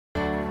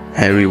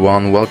Hey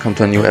everyone, welcome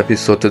to a new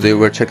episode. Today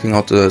we're checking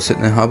out the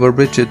Sydney Harbour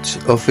Bridge. It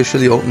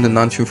officially opened in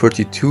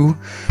 1942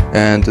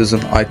 and is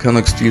an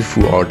iconic steel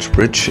full arch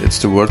bridge. It's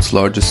the world's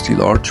largest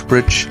steel arch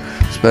bridge,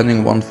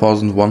 spanning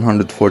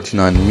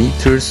 1,149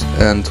 meters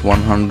and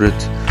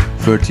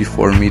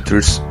 134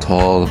 meters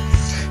tall.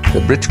 The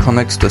bridge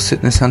connects the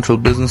Sydney Central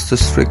Business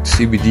District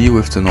CBD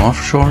with the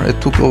North Shore.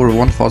 It took over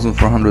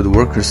 1,400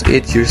 workers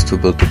 8 years to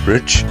build the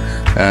bridge,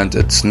 and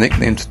it's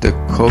nicknamed the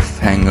Cove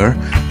Hanger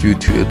due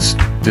to its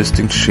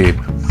distinct shape.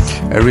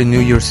 Every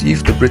New Year's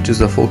Eve, the bridge is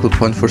a focal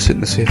point for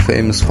Sydney's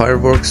famous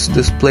fireworks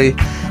display,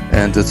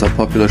 and it's a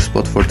popular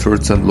spot for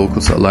tourists and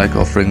locals alike,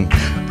 offering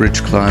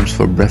bridge climbs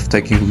for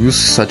breathtaking views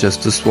such as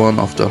this one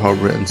of the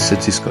harbour and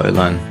city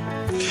skyline.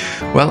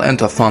 Well,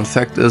 and a fun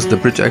fact is the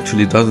bridge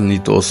actually doesn't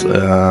need those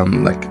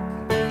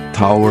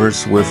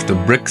towers with the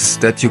bricks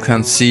that you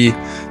can see.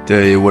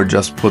 They were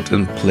just put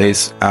in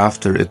place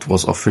after it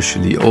was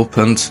officially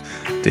opened.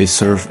 They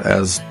serve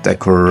as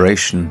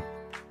decoration.